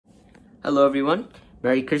Hello everyone,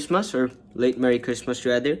 Merry Christmas, or late Merry Christmas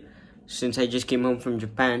rather, since I just came home from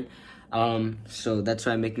Japan. So that's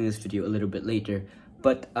why I'm making this video a little bit later.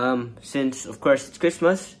 But since of course it's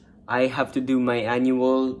Christmas, I have to do my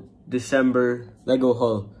annual December Lego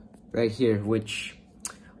haul right here, which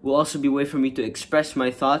will also be a way for me to express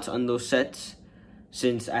my thoughts on those sets,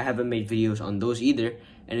 since I haven't made videos on those either.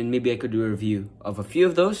 And then maybe I could do a review of a few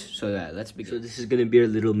of those. So yeah, let's begin. So this is gonna be our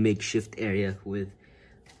little makeshift area with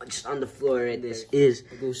just on the floor. Right? This is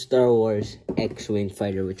the Star Wars X-Wing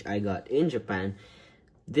fighter, which I got in Japan.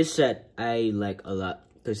 This set I like a lot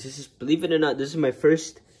because this is, believe it or not, this is my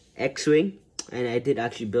first X-Wing, and I did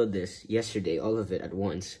actually build this yesterday, all of it at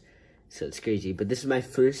once. So it's crazy, but this is my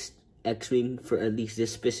first X-Wing for at least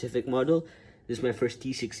this specific model. This is my first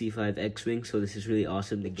T65 X-Wing, so this is really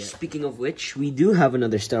awesome to get. Speaking of which, we do have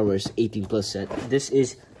another Star Wars 18 plus set. This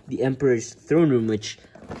is the Emperor's Throne Room, which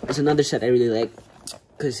is another set I really like,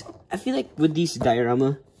 because I feel like with these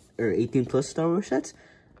diorama or 18 plus Star Wars sets,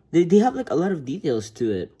 they have like a lot of details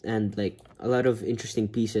to it and like a lot of interesting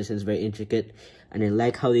pieces, and it's very intricate, and I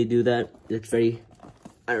like how they do that. It's very,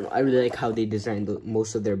 I don't know, I really like how they designed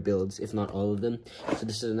most of their builds, if not all of them. So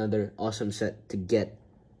this is another awesome set to get.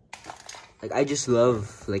 Like, I just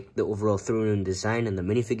love like the overall throne room design, and the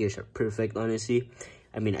minifigures are perfect, honestly.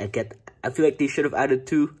 I mean, I feel like they should have added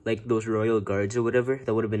two, like those royal guards or whatever.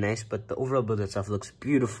 That would have been nice, but the overall build itself looks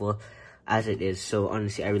beautiful as it is. So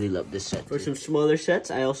honestly, I really love this set. For some smaller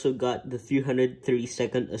sets, I also got the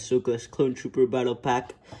 332nd Ahsoka's Clone Trooper Battle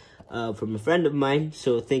Pack from a friend of mine.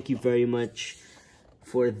 So thank you very much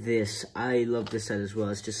for this. I love this set as well.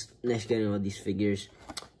 It's just nice getting all these figures.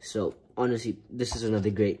 So honestly, this is another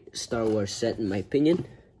great Star Wars set in my opinion.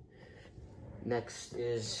 Next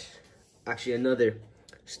is actually another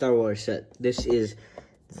Star Wars set. This is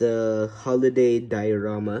the Holiday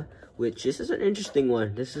Diorama, which this is an interesting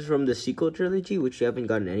one. This is from the sequel trilogy, which you haven't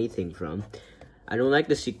gotten anything from. I don't like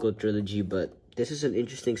the sequel trilogy, but this is an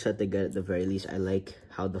interesting set to get at the very least. I like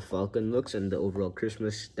how the Falcon looks and the overall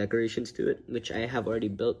Christmas decorations to it, which I have already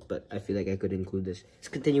built, but I feel like I could include this. Let's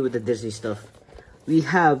continue with the Disney stuff.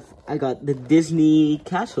 I got the Disney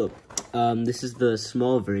Castle. This is the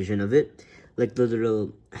small version of it. Like the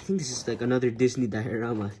little, I think this is like another Disney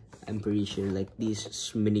diorama. I'm pretty sure, like these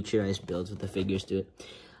miniaturized builds with the figures to it.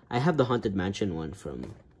 I have the Haunted Mansion one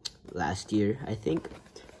from last year, I think.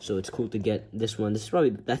 So it's cool to get this one. This is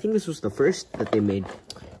probably, I think this was the first that they made,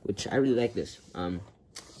 which I really like this.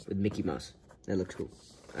 With Mickey Mouse. That looks cool.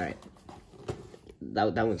 Alright.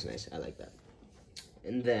 That one's nice. I like that.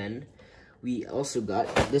 And then we also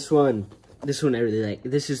got this one. This one I really like.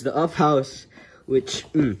 This is the Up House, which,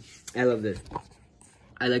 I love this.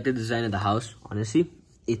 I like the design of the house, honestly.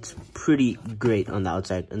 It's pretty great on the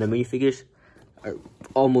outside, and the minifigures are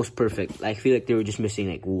almost perfect. I feel like they were just missing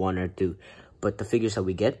like one or two, but the figures that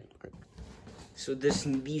we get. So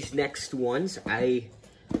these next ones I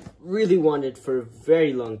really wanted for a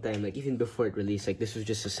very long time, like even before it released. Like, this was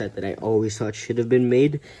just a set that I always thought should have been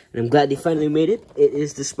made, and I'm glad they finally made it. It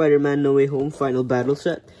is the Spider-Man No Way Home Final Battle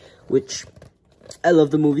set, which I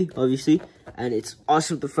love the movie, obviously, and it's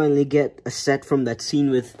awesome to finally get a set from that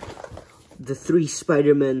scene with the 3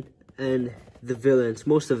 Spider-Men and the villains,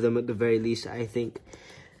 most of them at the very least. I think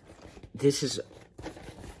this is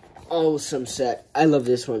awesome set. I love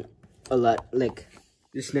this one a lot. Like,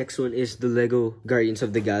 this next one is the Lego Guardians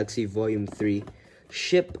of the Galaxy Volume 3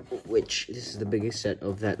 ship, which this is the biggest set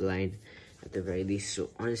of that line at the very least. So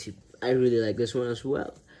honestly, I really like this one as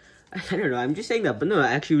well. I don't know, I'm just saying that, but no,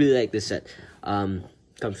 I actually really like this set.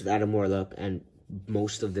 Comes with Adam Warlock and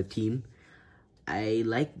most of the team. I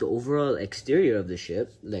like the overall exterior of the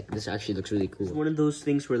ship. Like, this actually looks really cool. It's one of those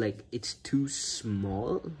things where like it's too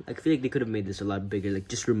small. I feel like they could have made this a lot bigger. Like,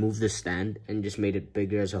 just remove the stand and just made it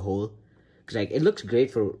bigger as a whole. Cause like, it looks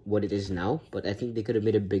great for what it is now, but I think they could have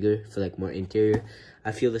made it bigger for like more interior.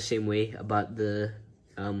 I feel the same way about the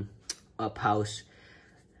Up House,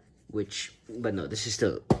 but no, this is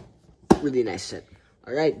still really nice set.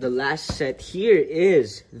 All right, the last set here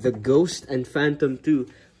is the Ghost and Phantom 2,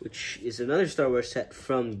 which is another Star Wars set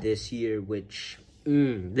from this year, which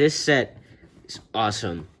this set is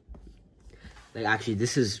awesome. Like, actually,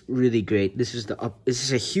 this is really great. This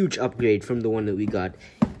is a huge upgrade from the one that we got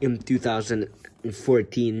in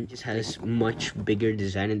 2014. It just has much bigger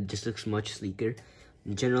design and it just looks much sleeker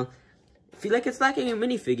in general. I feel like it's lacking in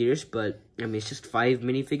minifigures, but I mean, it's just 5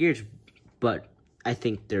 minifigures, but I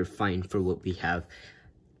think they're fine for what we have.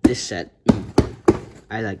 This set,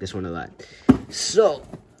 I like this one a lot. So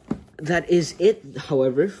that is it,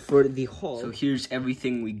 however, for the haul. So here's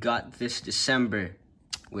everything we got this December,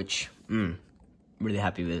 which really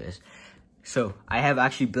happy with this. So I have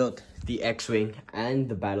actually built the X-Wing and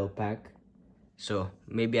the Battle Pack. So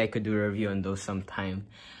maybe I could do a review on those sometime.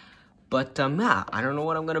 But yeah, I don't know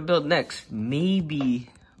what I'm gonna build next. Maybe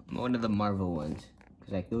one of the Marvel ones.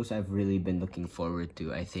 Cause like those I've really been looking forward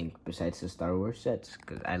to, I think, besides the Star Wars sets.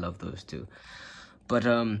 Cause I love those too. But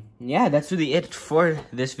yeah, that's really it for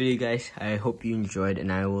this video, guys. I hope you enjoyed,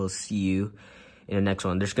 and I will see you in the next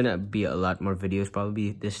one. There's gonna be a lot more videos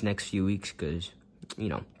probably this next few weeks, cause, you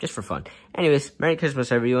know, just for fun. Anyways, Merry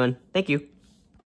Christmas, everyone. Thank you.